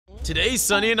Today,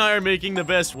 Sunny and I are making the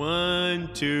best 1,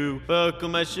 2, buckle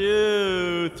my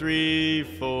shoe, 3,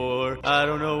 4. I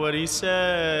don't know what he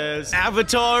says.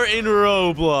 Avatar in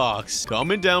Roblox.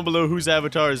 Comment down below whose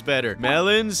avatar is better.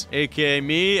 Melon's, aka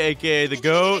me, aka the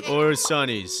goat, or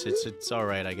Sunny's. It's all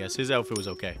right, I guess. His outfit was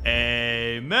okay.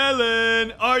 Hey,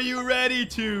 Melon, are you ready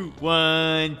to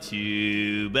 1,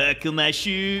 2, buckle my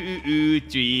shoe,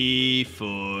 3,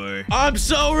 4. I'm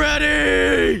so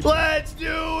ready! Let's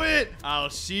do it! I'll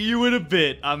see you in a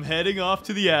bit. I'm heading off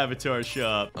to the avatar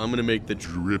shop. I'm gonna make the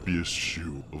Drippiest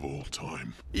shoe of all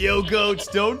time. Yo, goats,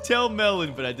 don't tell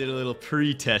Melon, but I did a little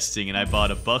pre-testing and I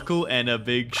bought a buckle and a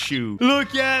big shoe.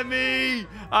 Look at me!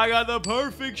 I got the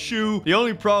perfect shoe. The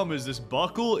only problem is this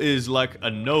buckle is like a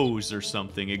nose or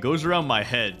something. It goes around my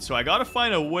head, so I gotta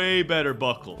find a way better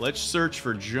buckle. Let's search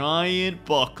for giant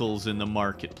buckles in the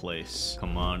marketplace.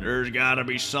 Come on, there's gotta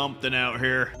be something out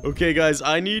here. Okay, guys,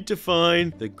 I need to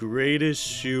find the greatest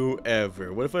shoe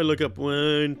ever. What if I look up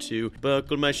 1, 2,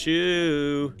 buckle my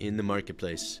shoe in the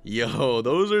marketplace? Yo,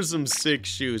 those are some sick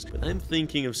shoes, but I'm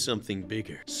thinking of something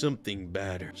bigger, something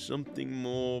badder, something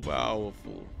more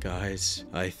powerful. Guys,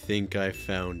 I think I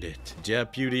found it.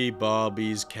 Deputy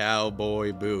Bobby's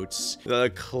cowboy boots.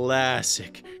 The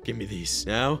classic. Give me these.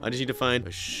 Now, I just need to find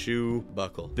a shoe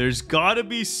buckle. There's gotta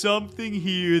be something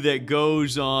here that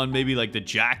goes on maybe like the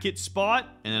jacket spot,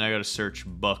 and then I gotta search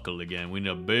buckle again. We need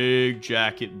a big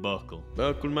jacket buckle.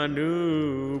 Buckle my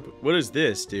noob. What is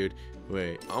this, dude?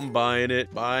 Wait, I'm buying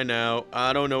it. Buy now.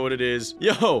 I don't know what it is.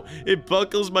 Yo, it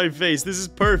buckles my face. This is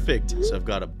perfect. So I've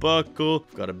got a buckle.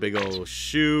 I've got a big old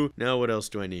shoe. Now what else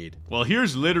do I need? Well,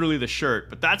 here's literally the shirt,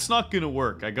 but that's not gonna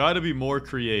work. I gotta be more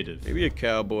creative. Maybe a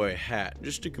cowboy hat,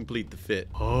 just to complete the fit.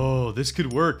 Oh, this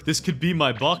could work. This could be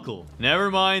my buckle.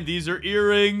 Never mind, these are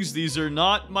earrings. These are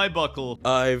not my buckle.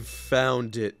 I've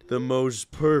found it. The most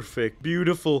perfect,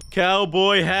 beautiful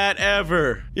cowboy hat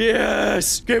ever.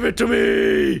 Yes! Give it to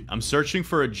me! I'm searching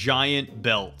for a giant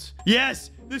belt.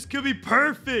 Yes! This could be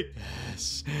perfect!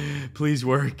 Yes. Please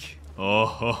work.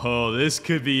 Oh, this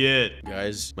could be it.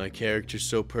 Guys, my character's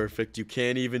so perfect, you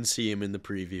can't even see him in the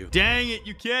preview. Dang it,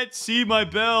 you can't see my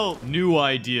belt. New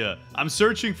idea. I'm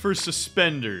searching for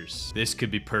suspenders. This could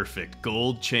be perfect.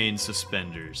 Gold chain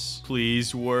suspenders.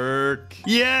 Please work.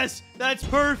 Yes, that's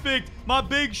perfect. My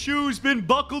big shoe's been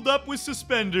buckled up with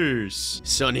suspenders.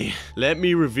 Sunny, let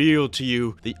me reveal to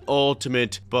you the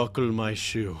ultimate buckle my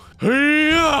shoe.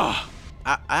 Hiya!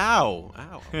 Ow.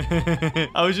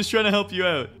 I was just trying to help you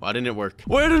out. Why didn't it work?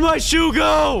 Where did my shoe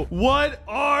go? What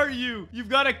are you? You've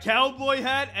got a cowboy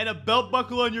hat and a belt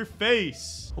buckle on your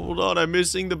face. Hold on, I'm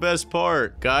missing the best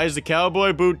part. Guys, the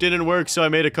cowboy boot didn't work, so I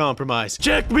made a compromise.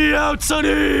 Check me out,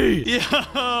 Sunny!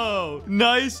 Yo,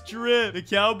 nice drip. The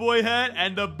cowboy hat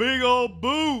and the big old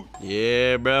boot.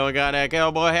 Yeah, bro, I got that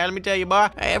cowboy hat. Let me tell you, boy,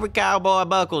 every cowboy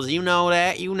buckles. You know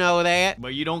that,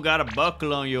 But you don't got a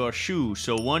buckle on your shoe,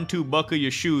 so 1, 2, buckle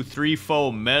your shoe, 3,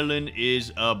 4, Melon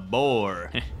is a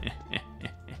bore.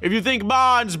 If you think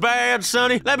mine's bad,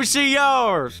 Sunny, let me see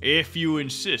yours. If you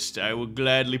insist, I will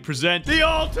gladly present the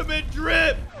ultimate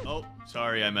drip. Oh,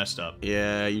 sorry, I messed up.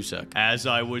 Yeah, you suck. As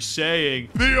I was saying,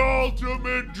 The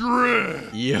ultimate drip!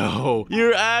 Yo,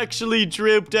 you're actually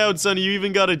dripped out, Sunny. You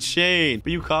even got a chain.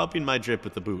 But you copied my drip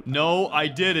with the boot. no, I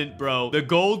didn't, bro. The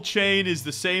gold chain is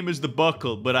the same as the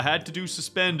buckle, but I had to do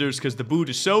suspenders because the boot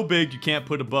is so big you can't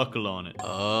put a buckle on it.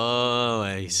 Oh,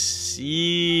 I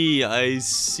see,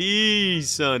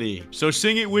 Sunny. So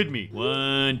sing it with me.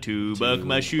 1, 2, buckle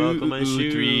my shoe, buckle my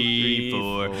shoe, 3,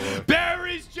 4.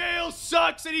 Barry's jail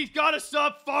sucks and he's gotta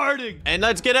stop farting. And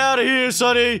let's get out of here,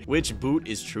 Sunny. Which boot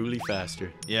is truly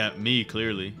faster? Yeah, me,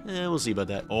 clearly. We'll see about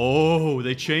that. Oh,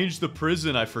 they changed the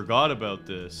prison. I forgot about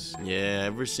this. Yeah,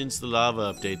 ever since the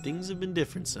lava update, things have been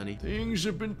different, Sunny. Things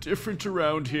have been different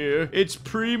around here. It's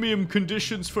premium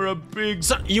conditions for a big...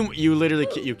 You literally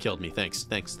you killed me. Thanks,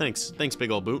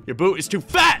 big old boot. Your boot is too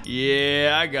fat.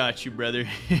 Yeah, I got you, brother.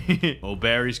 Oh,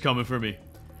 Barry's coming for me.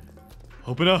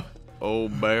 Open up. Oh,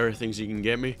 Barry thinks he can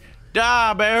get me.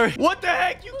 Die, Barry. What the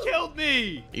heck? You killed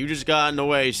me. You just got in the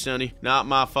way, Sonny. Not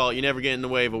my fault. You never get in the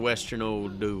way of a Western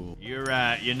old dude. You're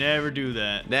right. You never do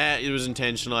that. That, it was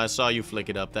intentional. I saw you flick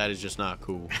it up. That is just not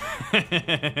cool.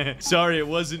 Sorry, it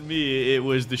wasn't me. It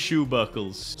was the shoe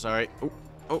buckles. Sorry.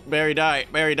 Oh, Barry, die.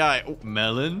 Barry, die. Oh.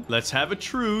 Melon, let's have a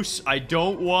truce. I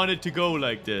don't want it to go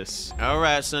like this. All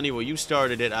right, Sunny. Well, you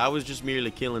started it. I was just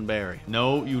merely killing Barry.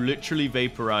 No, you literally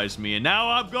vaporized me, and now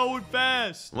I'm going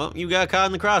fast. Well, you got caught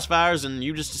in the crossfires, and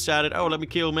you just decided, oh, let me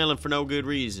kill Melon for no good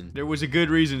reason. There was a good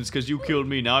reason. It's because you killed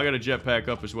me. Now I got a jetpack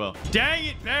up as well. Dang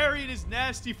it, Barry and his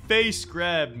nasty face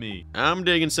grabbed me. I'm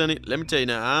digging, Sunny. Let me tell you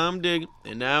now, I'm digging.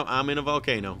 And now I'm in a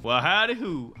volcano. Well, howdy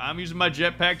who. I'm using my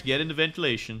jetpack to get into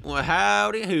ventilation. Well,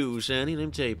 howdy who, Sunny. Let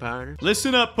me tell you, partner.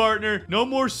 Listen up, partner. No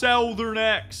more southern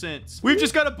accents. We've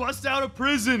just got to bust out of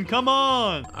prison. Come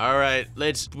on. All right,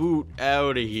 let's boot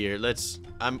out of here.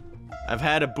 I've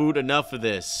had a boot enough of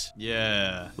this.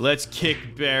 Yeah. Let's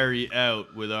kick Barry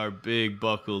out with our big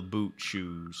buckled boot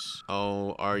shoes.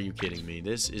 Oh, are you kidding me?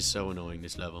 This is so annoying,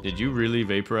 this level. Did you really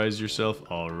vaporize yourself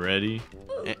already?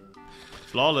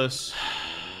 Flawless.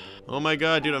 Oh my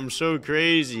god, dude, I'm so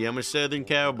crazy. I'm a southern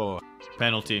cowboy.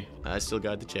 Penalty. I still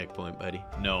got the checkpoint, buddy.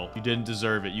 No, you didn't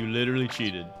deserve it. You literally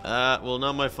cheated. Well,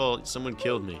 not my fault. Someone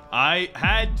killed me. I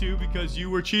had to because you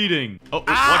were cheating. Oh,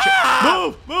 watch it.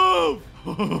 Move! Move!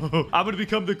 I'm gonna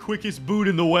become the quickest boot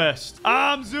in the West.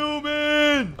 I'm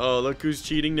zooming! Oh, look who's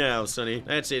cheating now, Sonny.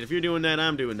 That's it. If you're doing that,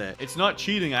 I'm doing that. It's not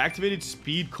cheating. I activated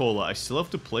Speed Cola. I still have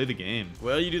to play the game.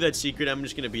 Well, you do that secret. I'm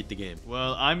just gonna beat the game.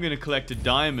 Well, I'm gonna collect a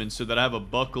diamond so that I have a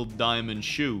buckled diamond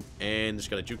shoe. And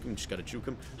just gotta juke him. Just gotta juke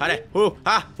him. Howdy. Oh,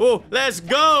 ha, oh, let's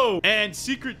go! And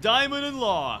secret diamond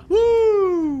unlocked.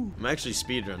 Woo! I'm actually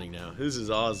speedrunning now. This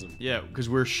is awesome. Yeah, because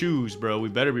we're shoes, bro. We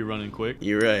better be running quick.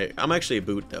 You're right. I'm actually a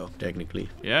boot, though, technically.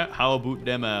 Yeah, how about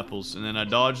them apples? And then I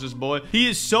dodge this boy. He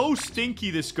is so stinky,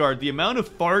 this guard. The amount of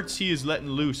farts he is letting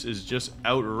loose is just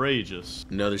outrageous.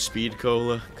 Another speed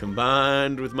cola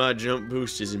combined with my jump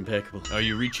boost is impeccable. Are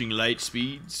you reaching light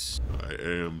speeds? I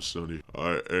am, Sonny.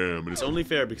 I am. It's only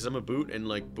fair because I'm a boot and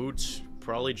like boots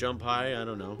probably jump high. I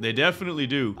don't know. They definitely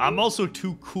do. I'm also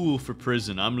too cool for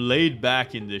prison. I'm laid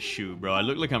back in this shoe, bro. I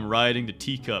look like I'm riding the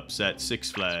teacups at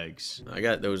Six Flags. I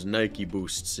got those Nike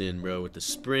boosts in, bro, with the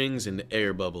springs and the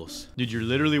air bubbles. Dude, you're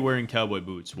literally wearing cowboy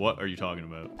boots. What are you talking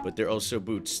about? But they're also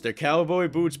boots. They're cowboy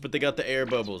boots, but they got the air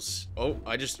bubbles. Oh,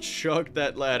 I just chucked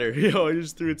that ladder. Yo, I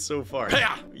just threw it so far.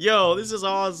 Yo, this is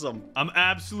awesome. I'm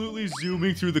absolutely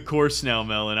zooming through the course now,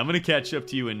 Melon. I'm gonna catch up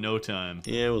to you in no time.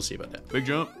 Yeah, we'll see about that. Big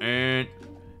jump, and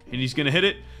he's gonna hit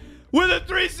it with a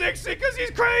 360 because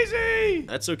he's crazy!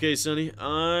 That's okay, Sonny.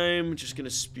 I'm just gonna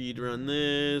speedrun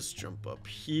this, jump up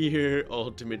here,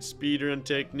 ultimate speedrun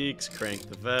techniques, crank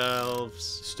the valves.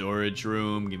 Storage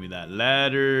room, give me that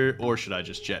ladder, or should I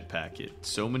just jetpack it?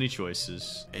 So many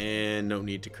choices. And no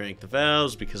need to crank the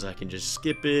valves because I can just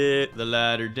skip it. The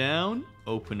ladder down,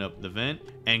 open up the vent,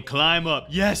 and climb up.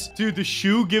 Yes, dude, the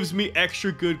shoe gives me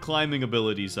extra good climbing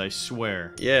abilities, I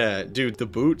swear. Yeah, dude, the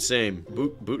boot, same.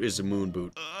 Boot is a moon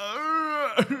boot.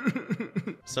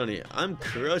 Sonny, I'm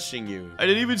crushing you. I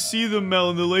didn't even see them,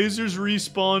 Melon. The lasers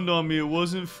respawned on me. It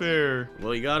wasn't fair.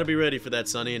 Well, you gotta be ready for that,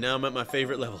 Sonny, and now I'm at my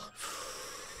favorite level.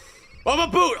 I'm a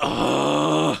boot!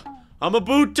 Oh, I'm a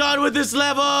boot done with this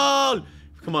level!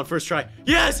 Come on, first try.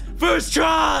 Yes! First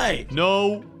try!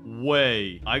 No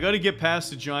way. I gotta get past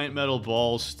the giant metal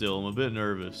balls still. I'm a bit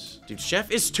nervous. Dude, Chef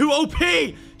is too OP!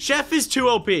 Chef is too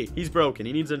OP. He's broken.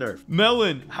 He needs a nerf.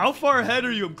 Melon, how far ahead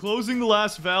are you? I'm closing the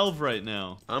last valve right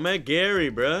now. I'm at Gary,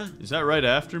 bruh. Is that right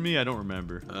after me? I don't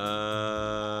remember.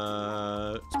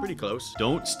 It's pretty close.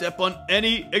 Don't step on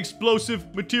any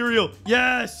explosive material.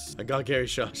 Yes! I got Gary's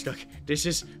shot. Stuck. This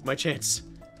is my chance.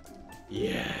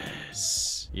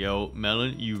 Yes. Yo,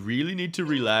 Melon, you really need to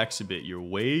relax a bit. You're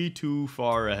way too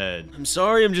far ahead. I'm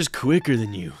sorry, I'm just quicker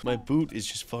than you. My boot is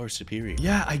just far superior.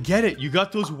 Yeah, I get it. You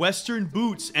got those Western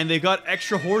boots, and they got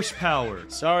extra horsepower.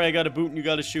 Sorry, I got a boot and you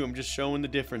got a shoe. I'm just showing the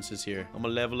differences here. I'm a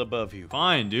level above you.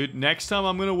 Fine, dude. Next time,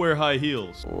 I'm gonna wear high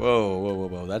heels. Whoa, whoa, whoa,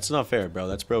 whoa. That's not fair, bro.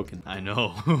 That's broken. I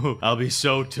know. I'll be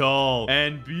so tall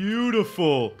and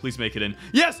beautiful. Please make it in.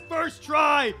 Yes, first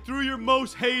try through your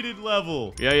most hated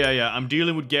level. Yeah. I'm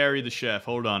dealing with Gary the chef.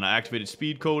 Hold on. I activated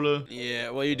Speed Cola.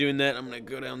 Yeah, while you're doing that, I'm gonna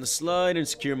go down the slide and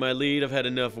secure my lead. I've had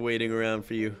enough waiting around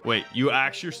for you. Wait, you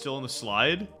actually are still on the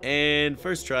slide? And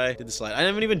first try, did the slide. I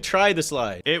haven't even tried the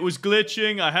slide. It was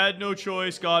glitching. I had no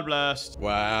choice. God blast.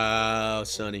 Wow,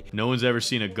 Sonny. No one's ever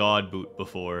seen a god boot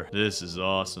before. This is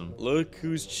awesome. Look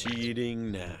who's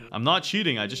cheating now. I'm not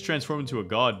cheating. I just transformed into a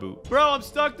god boot. Bro, I'm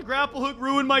stuck. The grapple hook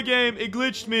ruined my game. It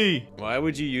glitched me. Why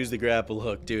would you use the grapple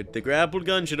hook, dude? The grapple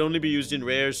gun should only be used in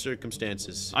rare circumstances.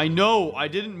 chances. I know. I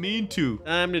didn't mean to.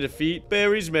 Time to defeat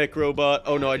Barry's mech robot.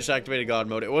 Oh no, I just activated God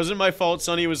mode. It wasn't my fault,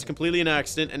 Sunny. It was completely an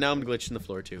accident, and now I'm glitching the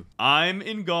floor too. I'm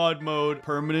in God mode,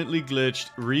 permanently glitched.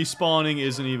 Respawning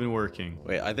isn't even working.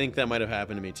 Wait, I think that might have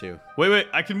happened to me too. Wait,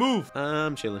 I can move.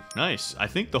 I'm chilling. Nice. I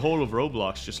think the whole of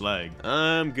Roblox just lagged.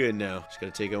 I'm good now. Just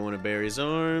gotta take out one of Barry's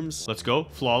arms. Let's go.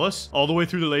 Flawless. All the way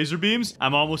through the laser beams.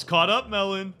 I'm almost caught up,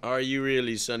 Melon. Are you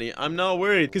really, Sunny? I'm not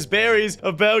worried, because Barry's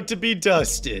about to be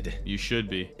dusted. You should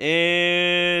be.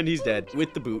 And he's dead.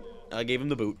 With the boot. I gave him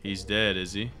the boot. He's dead,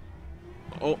 is he?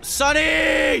 Oh,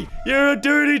 Sunny! You're a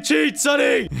dirty cheat,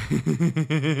 Sunny!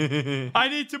 I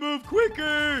need to move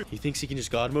quicker. He thinks he can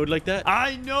just God mode like that?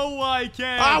 I know I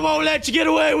can. I won't let you get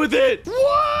away with it!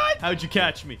 What? How'd you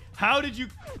catch me? How did you...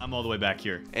 I'm all the way back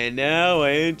here. And now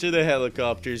I enter the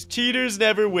helicopters. Cheaters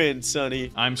never win,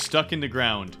 Sunny. I'm stuck in the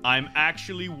ground. I'm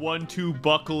actually 1-2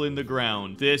 buckle in the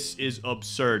ground. This is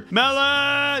absurd.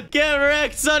 Melon! Get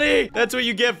wrecked, Sunny! That's what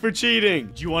you get for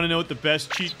cheating. Do you want to know what the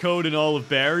best cheat code in all of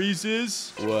Barry's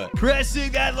is? What?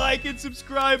 Pressing that like and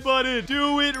subscribe button.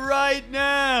 Do it right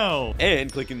now.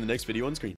 And clicking the next video on screen.